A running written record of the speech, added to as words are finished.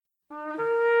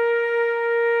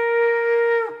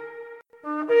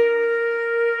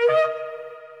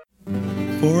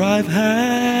For I've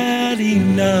had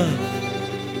enough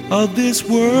of this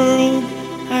world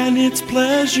and its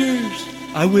pleasures.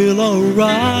 I will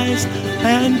arise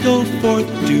and go forth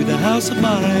to the house of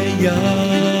my Yah.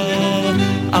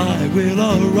 I will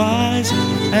arise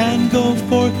and go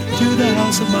forth to the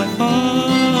house of my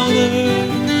Father.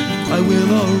 I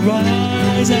will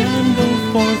arise and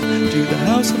go forth to the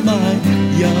house of my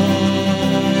Yah.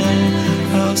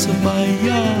 House of my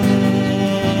Yah.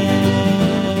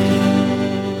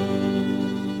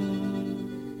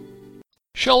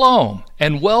 Shalom,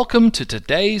 and welcome to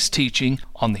today's teaching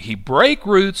on the Hebraic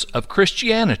roots of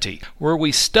Christianity, where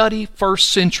we study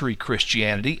first-century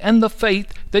Christianity and the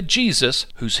faith that Jesus,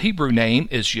 whose Hebrew name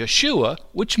is Yeshua,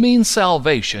 which means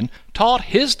salvation, taught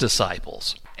his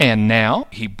disciples. And now,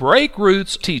 Hebraic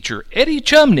roots teacher Eddie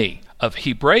Chumney of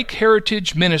Hebraic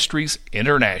Heritage Ministries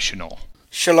International.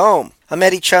 Shalom. I'm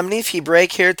Eddie Chumney of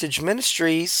Hebraic Heritage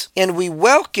Ministries, and we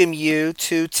welcome you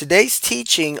to today's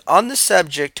teaching on the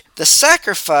subject, the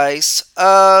sacrifice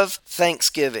of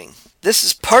Thanksgiving. This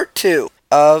is part 2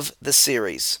 of the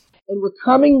series. And we're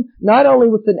coming not only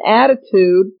with an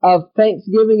attitude of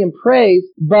thanksgiving and praise,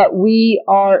 but we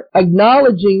are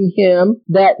acknowledging Him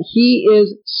that He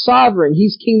is sovereign.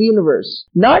 He's King of the universe.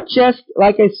 Not just,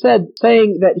 like I said,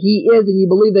 saying that He is and you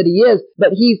believe that He is,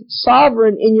 but He's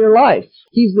sovereign in your life.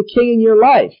 He's the King in your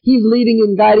life. He's leading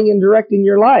and guiding and directing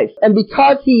your life. And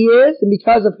because He is, and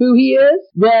because of who He is,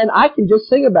 then I can just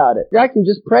sing about it. I can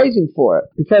just praise Him for it.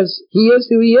 Because He is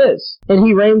who He is. And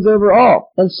He reigns over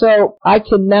all. And so I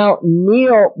can now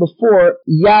kneel before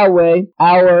Yahweh,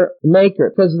 our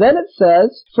Maker. Because then it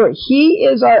says, for He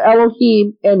is our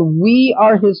Elohim, and we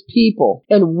are His people.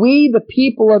 And we the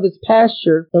people of His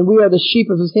pasture, and we are the sheep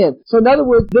of His hand. So in other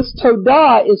words, this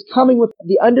Todah is coming with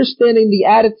the understanding, the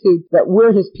attitude that we're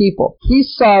His people.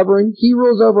 He's sovereign. He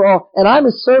rules over all. And I'm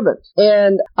His servant.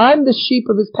 And I'm the sheep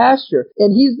of His pasture.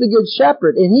 And He's the good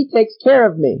shepherd. And He takes care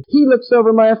of me. He looks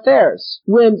over my affairs.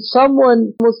 When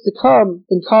someone wants to come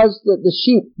and cause the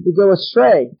sheep to go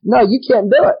astray, no, you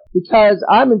can't do it. Because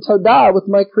I'm in Todah with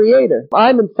my Creator.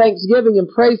 I'm in thanksgiving and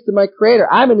praise to my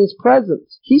Creator. I'm in His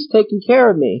presence. He's taking care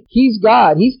of me. He's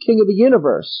God. He's King of the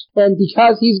universe. And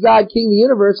because He's God, King of the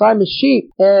universe, I'm His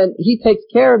sheep. And He takes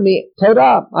care of me.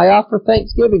 Todah. I offer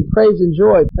thanksgiving, praise, and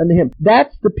joy unto Him.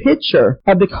 That's the picture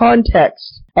of the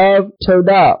context of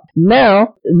Todah.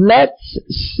 Now, let's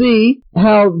see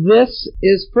how this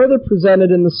is further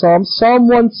presented in the Psalm. Psalm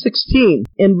 116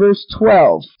 in verse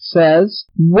 12 says,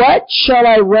 what shall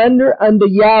I render unto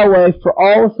Yahweh for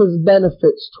all of His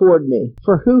benefits toward me?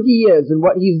 For who He is and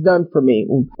what He's done for me.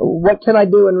 What can I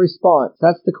do in response?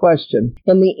 That's the question.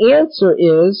 And the answer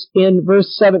is in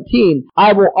verse 17,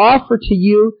 I will offer to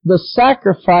you the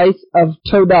sacrifice of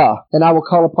Todah, and I will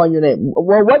call upon your name.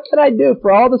 Well, what can I do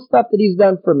for all the stuff that He's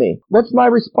done for me? What's my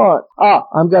response?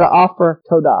 I'm going to offer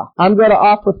Todah. I'm going to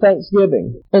offer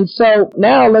thanksgiving. And so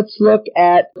now let's look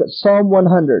at Psalm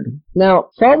 100. Now,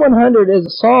 Psalm 100 is a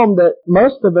psalm that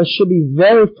most of us should be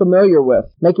very familiar with.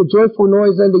 Make a joyful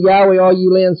noise unto Yahweh, all ye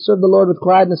lands. Serve the Lord with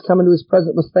gladness. Come into His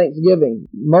presence with thanksgiving.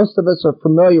 Most of us are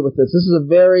familiar with this. This is a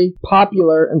very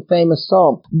popular and famous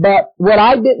psalm. But what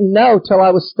I didn't know till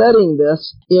I was studying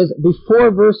this is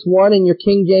before verse 1 in your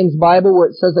King James Bible where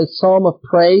it says a psalm of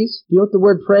praise. Do you know what the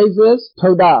word praise is?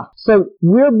 Todah. So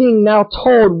we're being now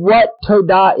told what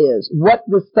Todah is, what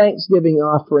this thanksgiving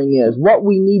offering is, what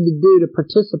we need to do to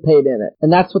participate in it.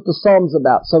 And that's what the psalm's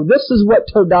about. So this is what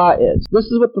Todah is. This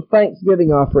is what the thanksgiving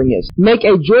offering is. Make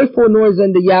a joyful noise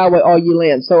unto Yahweh, all ye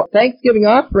lands. So thanksgiving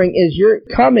offering is you're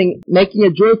coming, making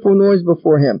a joyful noise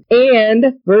before Him.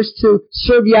 And, verse 2,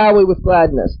 serve Yahweh with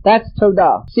gladness. That's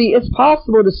Todah. See, it's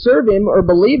possible to serve Him or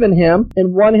believe in Him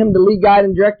and want Him to lead, guide,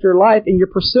 and direct your life, and you're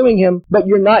pursuing Him, but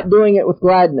you're not doing it with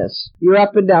gladness. You're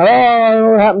up and down. Oh, I don't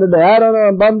know what happened today. I don't know.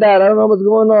 I'm bummed out. I don't know what's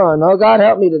going on. Oh, God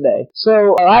help me today.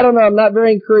 So, I don't know. I'm not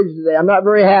very encouraged today. I'm not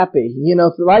very happy.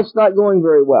 So life's not going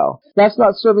very well. That's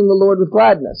not serving the Lord with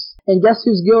gladness. And guess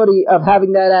who's guilty of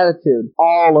having that attitude?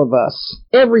 All of us.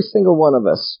 Every single one of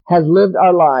us has lived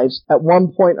our lives at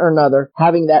one point or another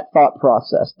having that thought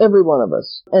process. Every one of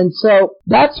us. And so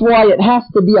that's why it has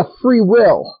to be a free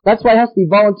will. That's why it has to be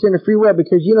voluntary and free will,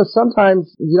 because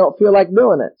sometimes you don't feel like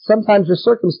doing it. Sometimes your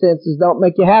circumstances circumstances don't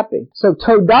make you happy. So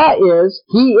Todah is,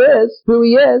 He is who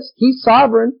He is. He's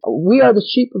sovereign. We are the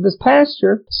sheep of His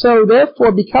pasture. So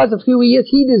therefore, because of who He is,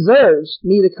 He deserves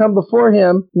me to come before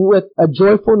Him with a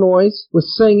joyful noise, with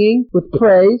singing, with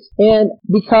praise, and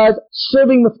because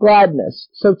serving with gladness.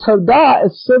 So Todah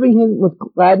is serving Him with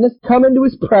gladness. Come into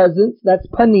His presence. That's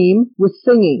panim, with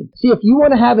singing. See, if you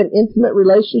want to have an intimate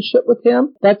relationship with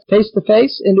Him, that's face to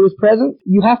face into His presence,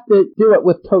 you have to do it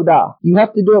with Todah. You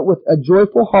have to do it with a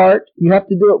joyful heart. You have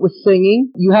to do it with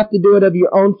singing. You have to do it of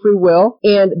your own free will.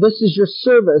 And this is your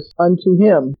service unto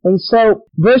Him. And so,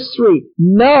 verse 3,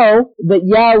 know that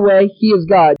Yahweh, He is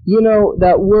God. You know,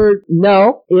 that word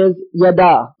know is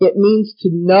yada. It means to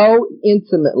know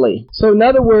intimately. So in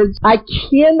other words, I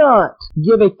cannot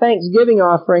give a thanksgiving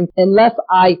offering unless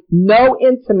I know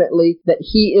intimately that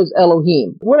He is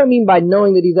Elohim. What do I mean by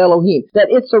knowing that He's Elohim? That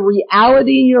it's a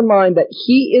reality in your mind that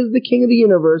He is the King of the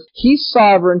universe. He's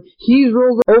sovereign. He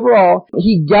rules over all.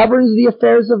 He governs the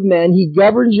affairs of men. He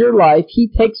governs your life. He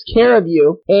takes care of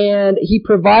you, and He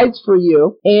provides for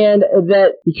you, and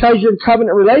that because you're in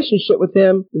covenant relationship with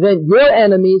Him, then your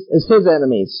enemies is His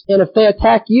enemies. And if they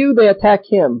attack you, they attack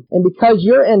Him. And because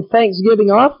you're in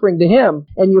thanksgiving offering to Him,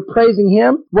 and you're praising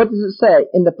Him, what does it say?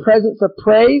 In the presence of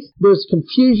praise, there's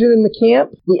confusion in the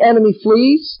camp. The enemy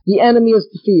flees. The enemy is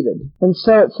defeated. And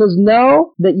so it says,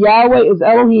 know that Yahweh is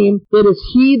Elohim. It is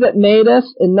He that made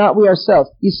us and not we ourselves.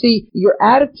 You see, your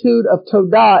attitude of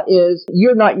Todah is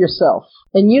you're not yourself.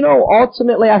 And you know,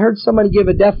 ultimately, I heard somebody give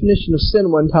a definition of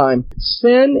sin one time.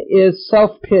 Sin is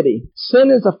self-pity.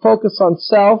 Sin is a focus on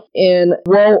self and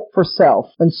woe for self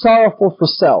and sorrowful for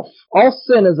self. All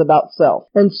sin is about self.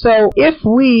 And so if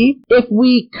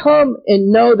we come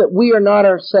and know that we are not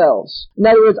ourselves, in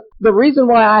other words, the reason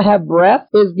why I have breath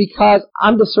is because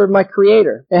I'm to serve my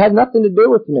Creator. It has nothing to do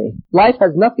with me. Life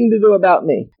has nothing to do about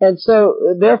me. And so,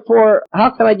 therefore, how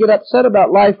can I get upset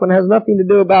about life when it has nothing to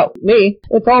do about me?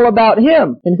 It's all about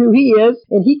Him and who He is,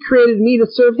 and He created me to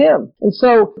serve Him. And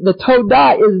so, the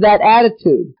Todah is that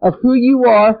attitude of who you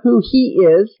are, who He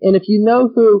is, and if you know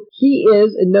who He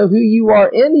is and know who you are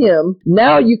in Him,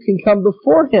 now you can come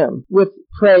before Him with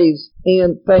praise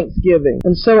and thanksgiving.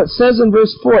 And so it says in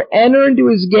verse 4, enter into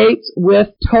His gates with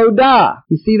Todah.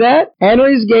 You see that? Enter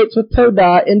His gates with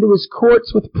Todah, into His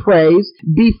courts with praise.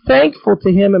 Be thankful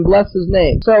to Him and bless His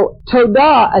name. So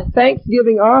Todah, a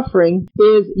thanksgiving offering,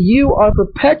 is you are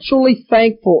perpetually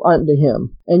thankful unto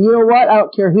Him. And you know what? I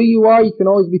don't care who you are, you can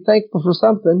always be thankful for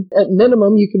something. At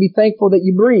minimum, you can be thankful that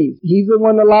you breathe. He's the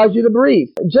one that allows you to breathe.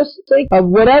 Just think of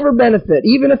whatever benefit.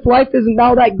 Even if life isn't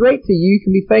all that great to you, you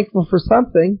can be thankful for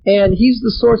something. And He's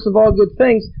the source of all good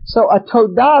things. So a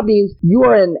Todah means you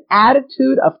are in an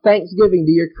attitude of thanksgiving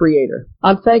to your Creator.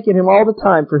 I'm thanking Him all the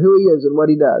time for who He is and what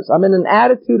He does. I'm in an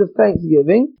attitude of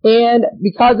thanksgiving. And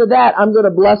because of that, I'm going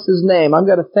to bless His name. I'm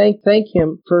going to thank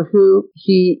Him for who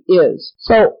He is.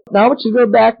 So now I want you to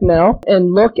go back now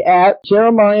and look at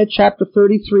Jeremiah chapter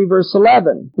 33 verse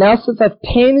 11. Now since I've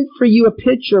painted for you a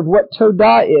picture of what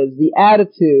Todah is, the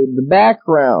attitude, the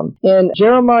background, in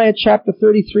Jeremiah chapter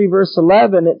 33 verse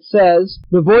 11 it says,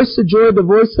 the voice of joy, the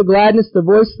voice of gladness, the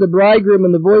voice of the bridegroom,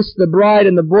 and the voice of the bride,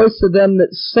 and the voice of them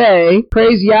that say,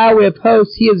 praise Yahweh of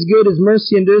hosts, He is good, His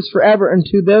mercy endures forever,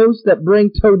 unto those that bring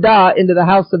Todah into the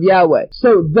house of Yahweh.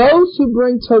 So those who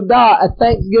bring Todah, a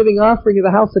thanksgiving offering to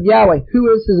the house of Yahweh,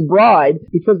 who is His bride,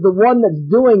 because the one that's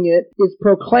doing it is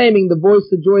proclaiming the voice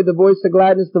of joy, the voice of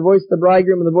gladness, the voice of the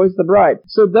bridegroom, and the voice of the bride.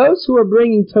 So those who are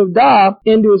bringing Todah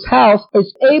into His house are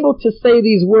able to say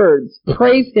these words,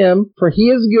 praise Him, for He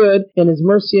is good, and His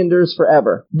mercy endures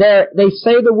forever. They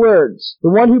say the words. The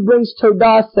one who brings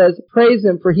Todah says, praise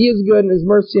Him, for He is good, and His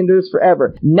mercy endures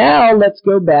forever. Now let's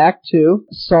go back to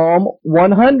Psalm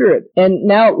 100. And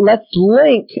now let's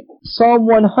link Psalm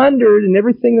 100 and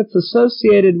everything that's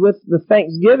associated with the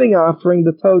thanksgiving offering,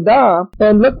 the Todah.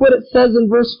 And look what it says in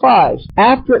verse 5.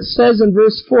 After it says in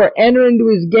verse 4, enter into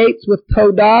His gates with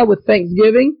Todah, with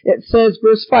thanksgiving, it says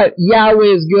verse 5,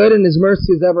 Yahweh is good and His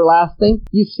mercy is everlasting.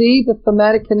 You see the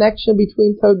thematic connection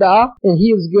between Todah and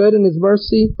He is good and His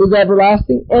mercy is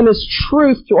everlasting, and His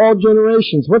truth to all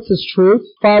generations. What's His truth?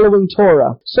 Following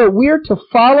Torah. So we're to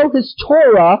follow His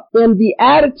Torah in the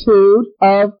attitude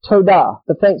of Todah,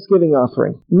 the thanksgiving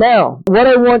offering. Now, what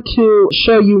I want to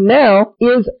show you now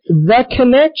is the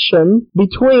connection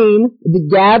between the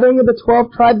gathering of the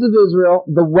 12 tribes of Israel,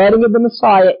 the wedding of the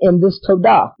Messiah, and this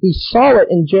Todah. We saw it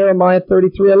in Jeremiah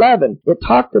 33:11. It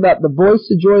talked about the voice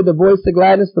of joy, the voice of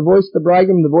gladness, the voice of the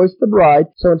bridegroom, the the voice of the bride.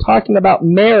 So in talking about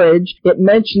marriage, it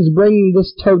mentions bringing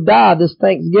this Todah, this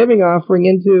thanksgiving offering,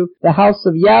 into the house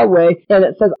of Yahweh, and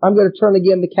it says, I'm going to turn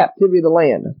again the captivity of the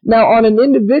land. Now, on an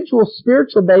individual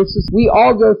spiritual basis, we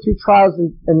all go through trials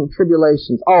and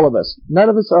tribulations, all of us. None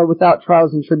of us are without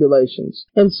trials and tribulations.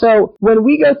 And so, when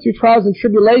we go through trials and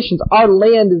tribulations, our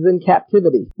land is in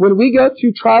captivity. When we go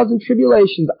through trials and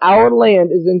tribulations, our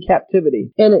land is in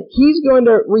captivity. And He's going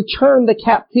to return the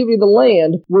captivity of the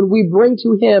land when we bring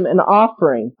to Him an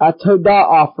offering, a Todah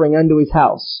offering unto His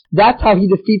house. That's how He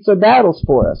defeats our battles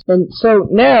for us. And so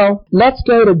now, let's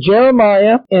go to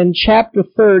Jeremiah in chapter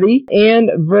 30 and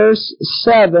verse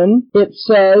 7. It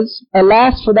says,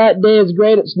 Alas, for that day is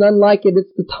great, it's none like it,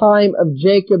 it's the time of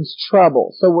Jacob's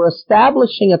trouble. So we're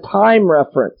establishing a time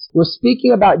reference. We're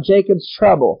speaking about Jacob's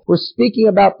trouble. We're speaking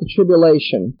about the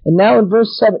tribulation. And now in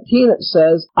verse 17 it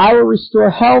says, I will restore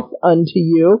health unto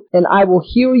you, and I will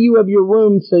heal you of your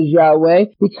wounds, says Yahweh,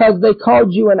 because they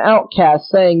called you an outcast,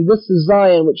 saying, This is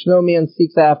Zion, which no man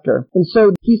seeks after. And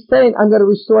so He's saying, I'm going to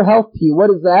restore health to you. What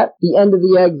is that? The end of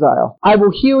the exile. I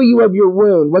will heal you of your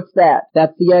wound. What's that?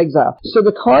 That's the exile. So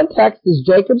the context is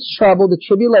Jacob's trouble, the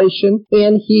tribulation,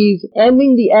 and He's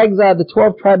ending the exile of the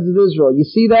 12 tribes of Israel. You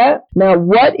see that? Now,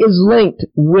 what is linked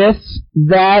with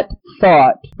that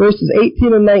thought? Verses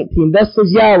 18 and 19. Thus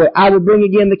says Yahweh, I will bring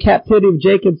again the captivity of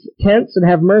Jacob's tents and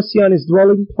have mercy on his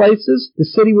dwelling places. The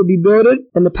city will be builded,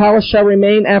 and the palace shall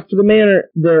remain after the manner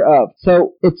thereof.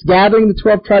 So it's gathering the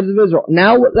 12 tribes of Israel.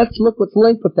 Now let's look what's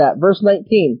linked with that. Verse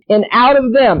 19. And out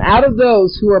of them, out of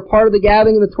those who are part of the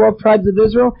gathering of the 12 tribes of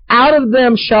Israel, out of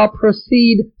them shall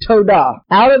proceed Todah.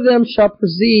 Out of them shall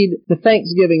proceed the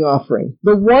thanksgiving offering.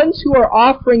 The ones who are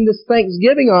offering this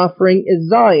thanksgiving offering is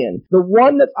Zion. The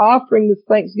one that's offering this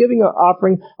thanksgiving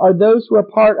offering are those who are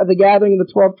part of the gathering of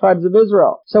the 12 tribes of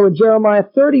Israel. So in Jeremiah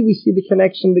 30, we see the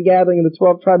connection of the gathering of the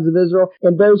 12 tribes of Israel,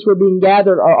 and those who are being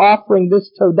gathered are offering this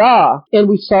Todah. And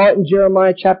we saw it in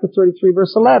Jeremiah chapter 33,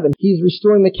 verse 11. He's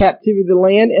restoring the captivity of the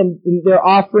land, and they're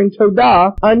offering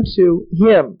Todah unto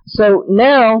Him. So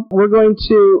now we're going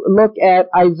to look at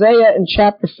Isaiah in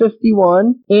chapter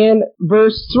 51 and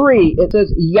verse 3. It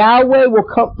says, Yahweh will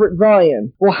comfort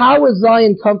Zion. Well, how is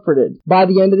Zion comforted? By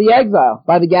the end of the exile,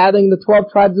 by the gathering of the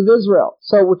 12 tribes of Israel.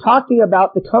 So we're talking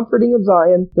about the comforting of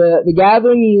Zion, the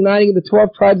gathering and uniting of the 12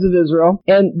 tribes of Israel.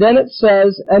 And then it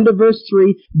says, end of verse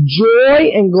 3,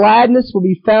 joy and gladness will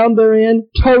be found therein,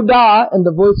 Todah, and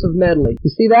the voice of medley. You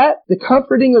see that? The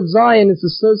comforting of Zion is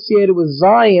associated with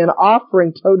Zion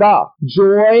offering Todah.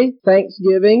 Joy,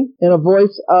 thanksgiving, and a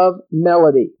voice of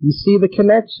melody. You see the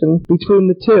connection between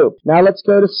the two. Now let's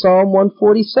go to Psalm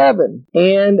 147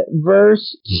 and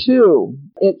verse 2.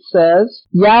 It says,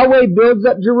 Yahweh builds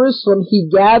up Jerusalem. He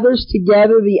gathers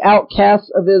together the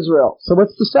outcasts of Israel. So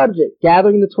what's the subject?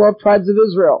 Gathering the 12 tribes of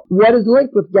Israel. What is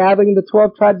linked with gathering the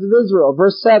 12 tribes of Israel?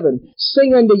 Verse 7.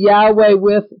 Sing unto Yahweh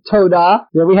with Todah.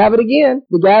 There we have it again.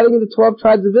 The gathering of the 12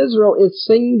 tribes of Israel is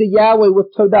singing to Yahweh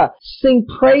with Todah. Sing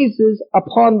praises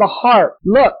upon the harp.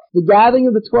 Look, the gathering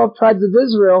of the 12 tribes of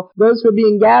Israel, those who are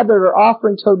being gathered are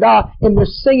offering Todah, and they're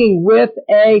singing with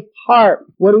a harp.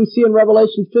 What do we see in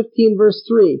Revelation 15 verse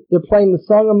 3? They're playing the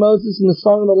song of Moses and the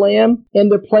song of the Lamb,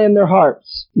 and they're playing their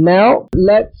harps. Now,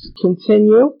 let's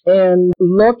continue and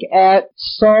look at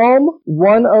Psalm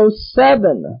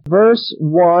 107. Verse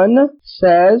 1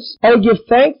 says, Oh, give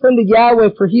thanks unto Yahweh,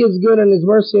 for He is good and His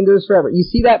mercy endures forever. You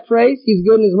see that phrase? He's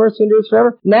good and His mercy endures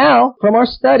forever? Now, from our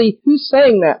study, who's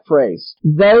saying that phrase?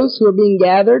 Those who are being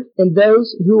gathered and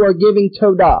those who are giving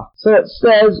Todah. So it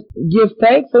says, Give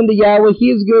thanks unto Yahweh, He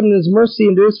is good and His mercy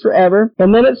endures forever.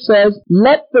 And then it says,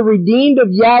 Let the redeemed of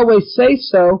Yahweh say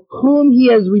so, whom He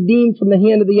has redeemed from the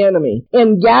hand of the enemy,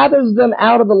 and gathers them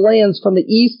out of the lands from the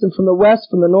east and from the west,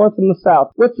 from the north and the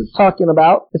south. What's it talking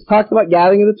about? It's talking about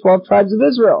gathering of the 12 tribes of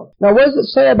Israel. Now, what does it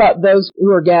say about those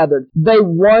who are gathered? They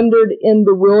wandered in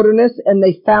the wilderness and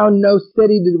they found no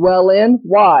city to dwell in.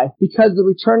 Why? Because the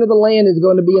return of the land is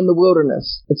going to be in the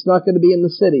wilderness. It's not going to be in the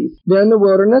cities. They're in the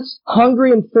wilderness,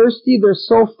 hungry and thirsty, their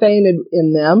soul fainted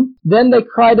in them. Then they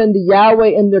cried unto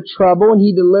Yahweh in their trouble, and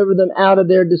He delivered them out of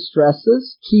their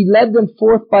distresses. He led them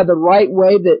forth by the right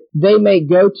way, that they may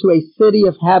go to a city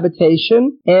of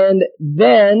habitation. And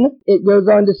then it goes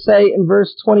on to say in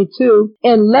verse 22,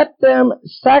 And let them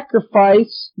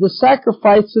sacrifice the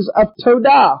sacrifices of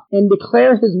Todah, and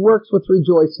declare His works with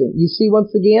rejoicing. You see,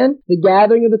 once again, the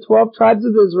gathering of the 12 tribes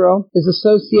of Israel is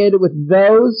associated with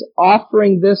those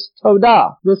offering this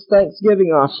Todah, this thanksgiving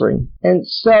offering. And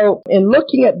so, in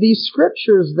looking at these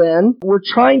scriptures then, we're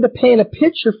trying to paint a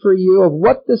picture for you of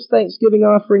what this thanksgiving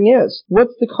offering is.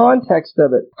 What's the context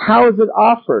of it? How is it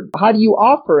offered? How do you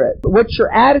offer it? What's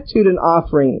your attitude in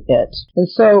offering offering it. And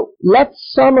so let's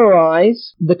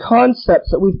summarize the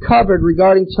concepts that we've covered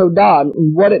regarding Todah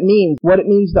and what it means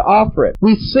to offer it.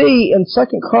 We see in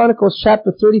 2 Chronicles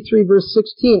chapter 33 verse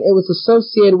 16, it was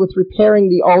associated with repairing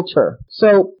the altar.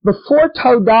 So before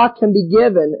Todah can be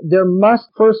given, there must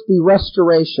first be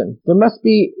restoration. There must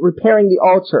be repairing the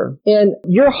altar. And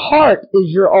your heart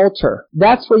is your altar.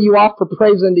 That's where you offer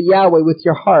praise unto Yahweh, with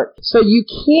your heart. So you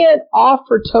can't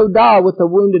offer Todah with a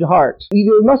wounded heart.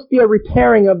 There must be a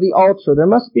repairing of the altar. There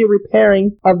must be a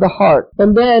repairing of the heart.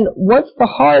 And then once the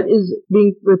heart is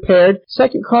being repaired,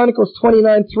 2 Chronicles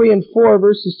 29, 3 and 4,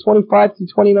 verses 25 through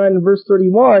 29 and verse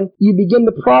 31, you begin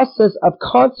the process of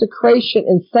consecration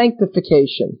and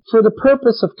sanctification for the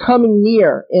purpose of coming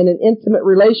near in an intimate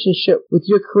relationship with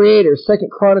your Creator. 2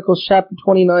 Chronicles chapter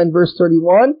 29 verse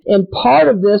 31. And part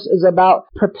of this is about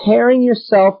preparing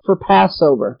yourself for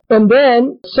Passover. And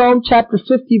then Psalm chapter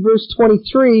 50 verse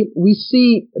 23, we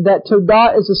see that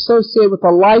Todah is associated with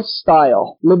a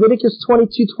lifestyle. Leviticus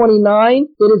 22:29,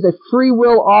 it is a free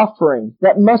will offering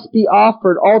that must be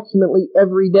offered ultimately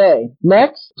every day.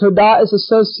 Next, Todah is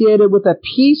associated with a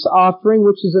peace offering,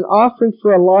 which is an offering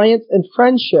for alliance and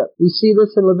friendship. We see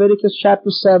this in Leviticus chapter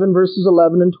 7 verses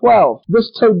 11 and 12.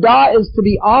 This Todah is to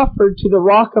be offered to the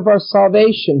rock of our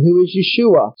salvation, who is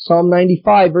Yeshua. Psalm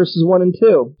 95 verses 1 and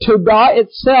 2. Todah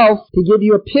itself, to give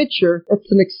you a picture,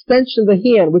 it's an extension of the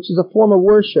hand, which is a form of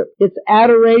worship. It's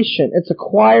adoration. It's a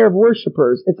choir of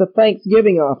worshipers. It's a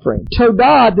thanksgiving offering.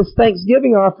 Todah, this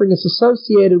thanksgiving offering, is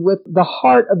associated with the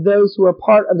heart of those who are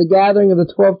part of the gathering of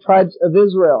the 12 tribes of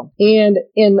Israel. And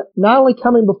in not only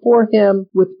coming before Him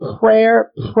with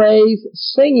prayer, praise,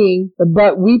 singing,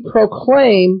 but we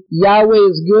proclaim Yahweh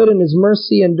is good and His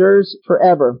mercy endures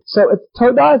forever. So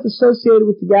Todah is associated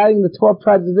with the gathering of the 12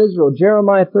 tribes of Israel.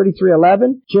 Jeremiah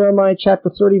 33:11, Jeremiah chapter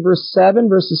 30 verse 7,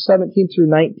 verses 17 through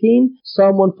 19,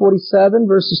 Psalm 147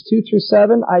 verses 2 through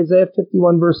 7, Isaiah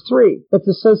 51 verse 3. It's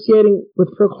associating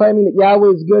with proclaiming that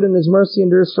Yahweh is good and His mercy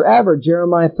endures forever.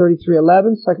 Jeremiah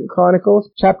 33:11, 2 Chronicles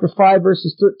chapter 5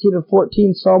 verses 13 and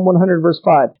 14, Psalm 100 verse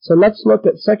 5. So let's look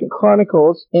at 2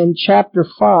 Chronicles in chapter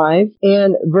 5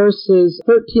 and verses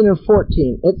 13 and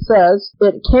 14. It says,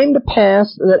 "It came to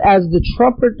pass that as the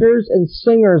trumpeters and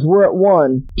singers were at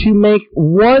one, to make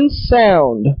one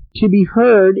sound to be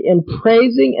heard in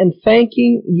praising and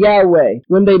thanking Yahweh,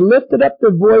 when they lifted up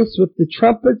their voice with the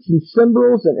trumpets and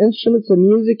cymbals and instruments of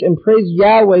music and praised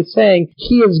Yahweh, saying,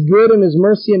 He is good and His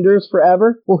mercy endures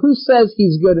forever." Well, who says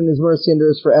He's good and His mercy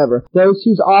endures forever? Those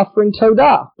who's offering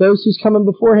Todah. Those who's coming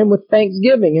before Him with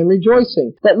thanksgiving and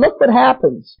rejoicing. That look what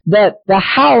happens. That the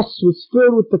house was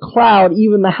filled with the cloud,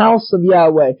 even the house of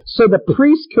Yahweh. So the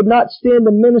priest could not stand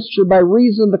to minister by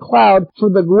reason of the cloud, for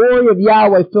the glory of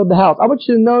Yahweh filled the house. I want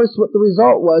you to notice what the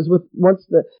result was once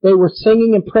they were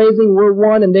singing and praising, were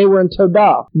one, and they were in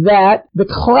Todah. That the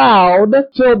cloud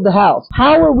filled the house.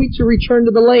 How are we to return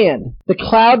to the land? The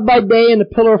cloud by day and the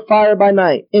pillar of fire by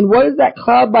night. And what is that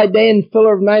cloud by day and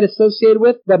pillar of night associated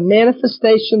with? The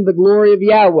manifestation of the glory of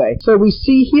Yahweh. So we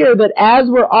see here that as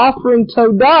we're offering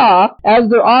Todah,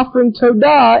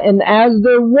 and as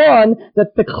they're one,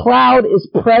 that the cloud is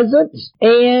present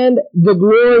and the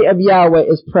glory of Yahweh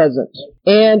is present.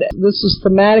 And this is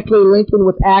thematically linking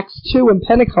with Acts 2 and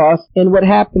Pentecost and what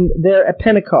happened there at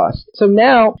Pentecost. So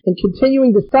now, in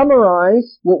continuing to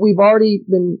summarize what we've already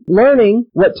been learning,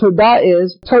 what Todah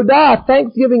is, Todah,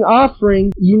 thanksgiving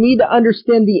offering, you need to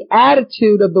understand the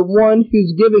attitude of the one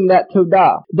who's giving that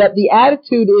Todah. That the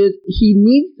attitude is, he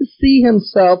needs to see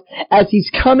himself as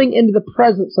he's coming into the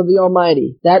presence of the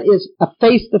Almighty. That is a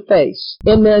face-to-face.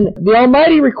 And then the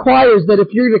Almighty requires that if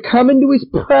you're to come into His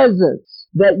presence,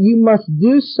 that you must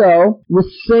do so with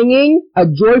singing, a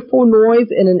joyful noise,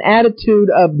 and an attitude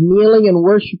of kneeling and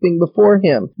worshiping before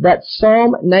Him. That's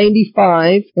Psalm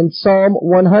 95 and Psalm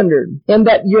 100. And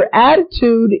that your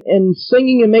attitude in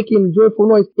singing and making a joyful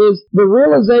noise is the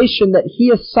realization that He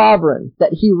is sovereign,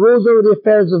 that He rules over the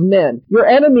affairs of men. Your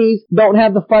enemies don't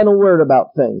have the final word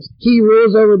about things. He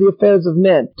rules over the affairs of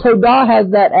men. Todah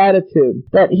has that attitude,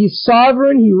 that He's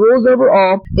sovereign, He rules over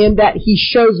all, and that He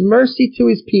shows mercy to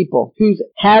His people, who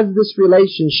has this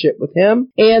relationship with Him,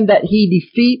 and that He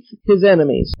defeats His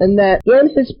enemies, and that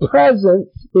in His presence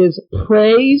is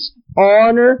praise,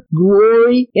 honor,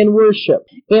 glory, and worship.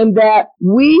 And that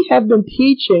we have been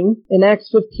teaching in Acts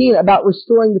 15 about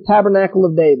restoring the tabernacle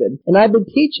of David. And I've been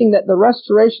teaching that the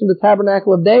restoration of the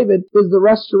tabernacle of David is the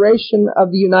restoration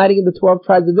of the uniting of the 12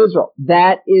 tribes of Israel.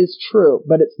 That is true,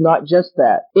 but it's not just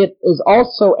that. It is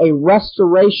also a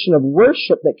restoration of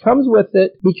worship that comes with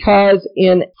it, because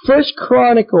in 1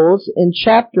 Chronicles in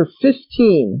chapter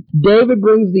 15, David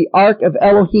brings the ark of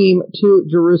Elohim to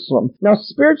Jerusalem. Now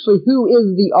spiritually, who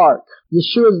is the ark?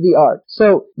 Yeshua is the ark.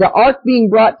 So the ark being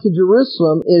brought to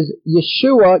Jerusalem is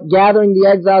Yeshua gathering the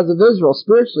exiles of Israel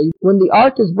spiritually. When the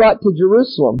ark is brought to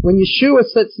Jerusalem, when Yeshua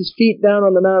sets his feet down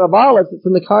on the Mount of Olives, it's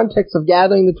in the context of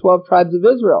gathering the 12 tribes of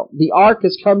Israel. The ark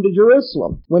has come to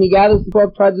Jerusalem when he gathers the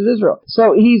 12 tribes of Israel.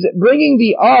 So he's bringing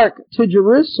the ark to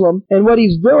Jerusalem, and what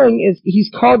he's doing is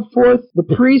he's called forth the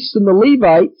priests and the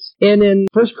Levites, and in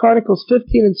 1 Chronicles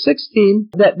 15 and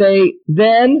 16, that they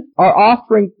then are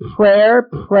offering prayer,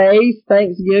 praise,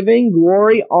 thanksgiving,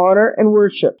 glory, honor, and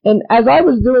worship. And as I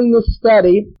was doing this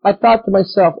study, I thought to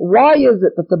myself, why is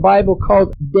it that the Bible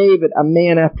calls David a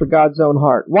man after God's own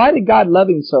heart? Why did God love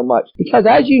him so much? Because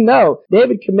as you know,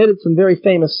 David committed some very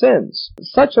famous sins,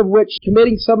 such of which,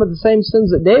 committing some of the same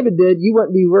sins that David did, you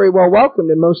wouldn't be very well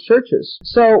welcomed in most churches.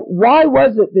 So why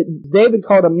was it that David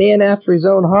called a man after his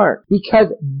own heart? Because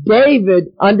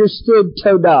David understood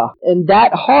Todah, and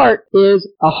that heart is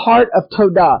a heart of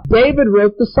Todah. David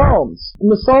wrote the Psalms.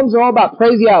 And the Psalms are all about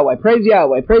praise Yahweh, praise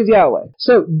Yahweh, praise Yahweh.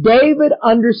 So David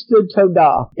understood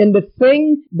Todah. And the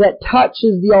thing that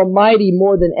touches the Almighty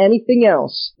more than anything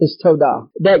else is Todah.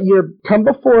 That you come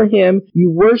before Him,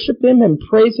 you worship Him and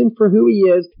praise Him for who He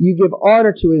is, you give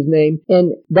honor to His name.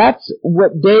 And that's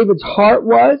what David's heart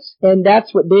was, and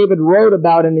that's what David wrote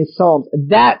about in his Psalms.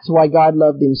 That's why God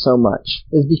loved him so much,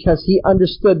 is because he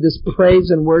understood this praise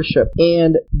and worship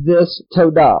and this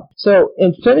Todah. So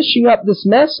in finishing up this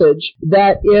message,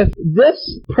 that if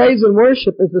this praise and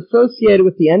worship is associated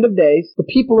with the end of days, the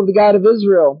people of the God of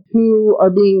Israel who are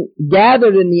being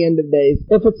gathered in the end of days,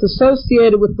 if it's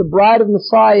associated with the bride of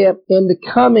Messiah and the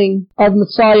coming of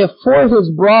Messiah for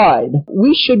His bride,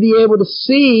 we should be able to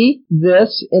see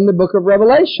this in the book of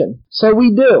Revelation. So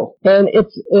we do. And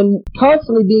it's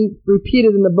constantly being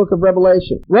repeated in the book of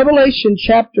Revelation. Revelation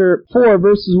chapter 4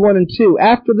 verses 1 and 2.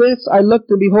 After this I looked,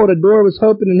 and behold, a door was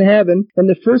opened in heaven, and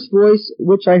the first voice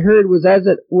which I heard was as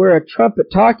it were a trumpet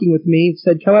talking with me, and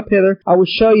said, Come up hither, I will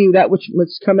show you that which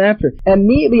must come after.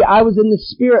 Immediately I was in the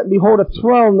Spirit, and behold, a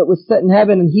throne that was set in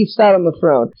heaven, and He sat on the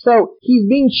throne. So he's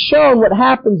being shown what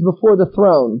happens before the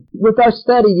throne. With our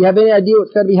study, do you have any idea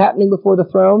what's going to be happening before the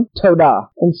throne? Todah.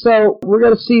 And so we're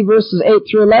going to see verses 8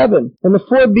 through 11. And the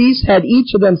four beasts had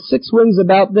each of them 6 wings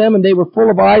about them, and they were full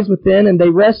of eyes within, and they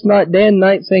rest not day and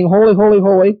night, saying, Holy, holy,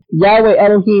 holy, Yahweh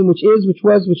Elohim, which is, which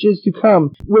was, which is to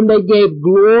come. When they gave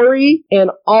glory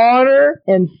and honor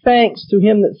and thanks to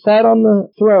Him that sat on the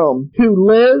throne, who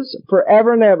lives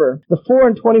forever and ever. The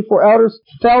 24 elders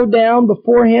fell down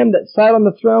before Him that sat on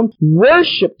the throne,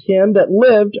 worshipped Him that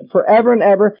lived forever and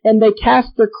ever, and they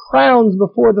cast their crowns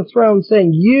before the throne,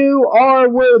 saying, You are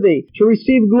worthy to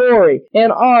receive glory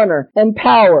and honor and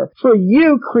power, for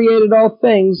You created all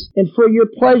things, and for Your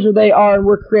pleasure they are and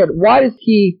were created. Why is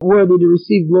He worthy to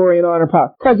receive glory and honor and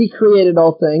power? Because He created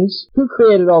all things. Who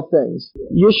created all things?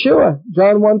 Yeshua.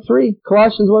 John 1:3,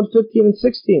 Colossians 1:15 and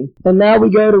 16. And now we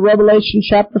go to Revelation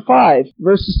chapter 5,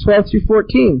 verses 12 through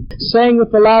 14, saying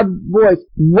with a loud voice,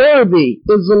 Worthy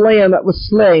is the Lamb that was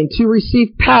slain to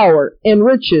receive power and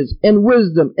riches and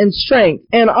wisdom and strength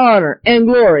and honor and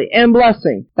glory and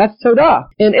blessing. That's Todah.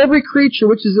 And every creature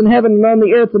which is in heaven and on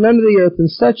the earth and under the earth, and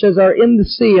such as are in the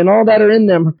sea and all that are in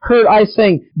them, heard I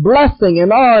saying, Blessing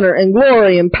and honor and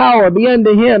glory and power be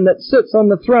unto Him that sits on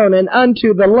the throne and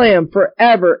unto the Lamb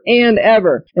forever and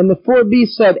ever. And the four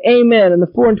beasts said, Amen. And the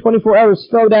 24 elders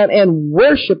fell down and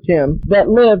worshipped Him that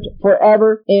lived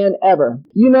forever and ever.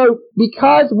 You know,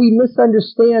 because we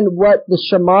misunderstand what the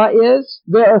Shema is,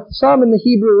 there are some in the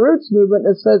Hebrew roots movement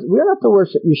that says, we're not to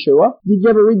worship Yeshua. Did you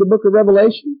ever read the book of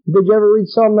Revelation? Did you ever read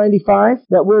Psalm 95?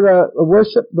 That we're to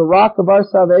worship the rock of our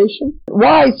salvation?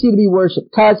 Why is He to be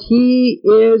worshipped? Because He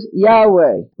is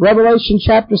Yahweh. Revelation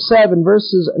chapter 7,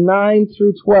 verses 9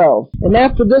 through 12. And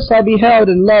after this I beheld,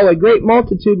 and lo, a great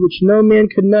multitude which no man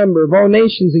could number, of all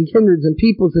nations and kindreds and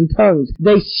peoples and tongues.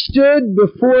 They stood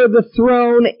before the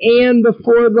throne and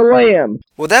before the Lamb.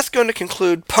 Well, that's going to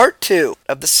conclude part 2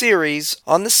 of the series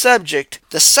on the subject,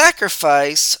 the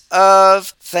sacrifice of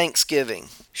thanksgiving.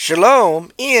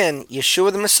 Shalom in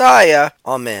Yeshua the Messiah.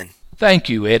 Amen. Thank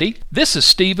you, Eddie. This is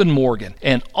Stephen Morgan,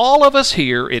 and all of us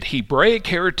here at Hebraic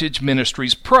Heritage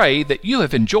Ministries pray that you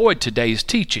have enjoyed today's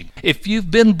teaching. If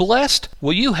you've been blessed,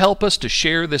 will you help us to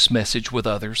share this message with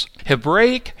others?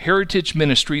 Hebraic Heritage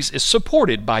Ministries is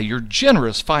supported by your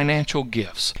generous financial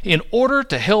gifts. In order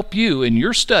to help you in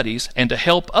your studies and to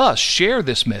help us share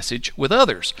this message with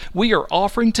others, we are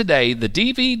offering today the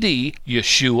DVD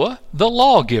Yeshua the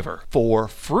Lawgiver for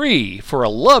free for a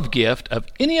love gift of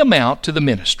any amount to the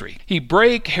ministry.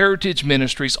 Hebraic Heritage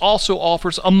Ministries also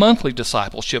offers a monthly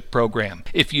discipleship program.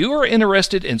 If you are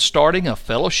interested in starting a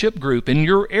fellowship group in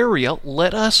your area,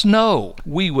 let us know.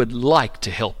 We would like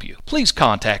to help you. Please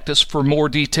contact us for more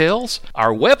details.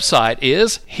 Our website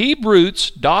is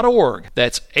Hebroots.org.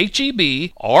 That's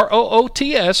Hebroots.org.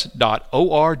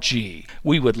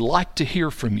 We would like to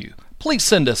hear from you. Please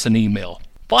send us an email.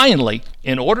 Finally,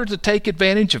 in order to take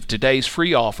advantage of today's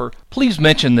free offer, please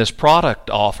mention this product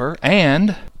offer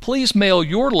and please mail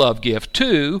your love gift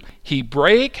to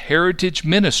Hebraic Heritage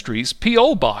Ministries,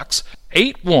 P.O. Box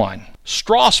 81,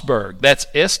 Strasburg, that's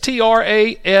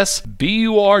Strasburg,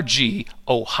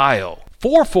 Ohio,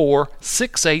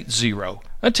 44680.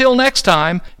 Until next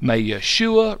time, may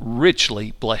Yeshua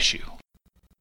richly bless you.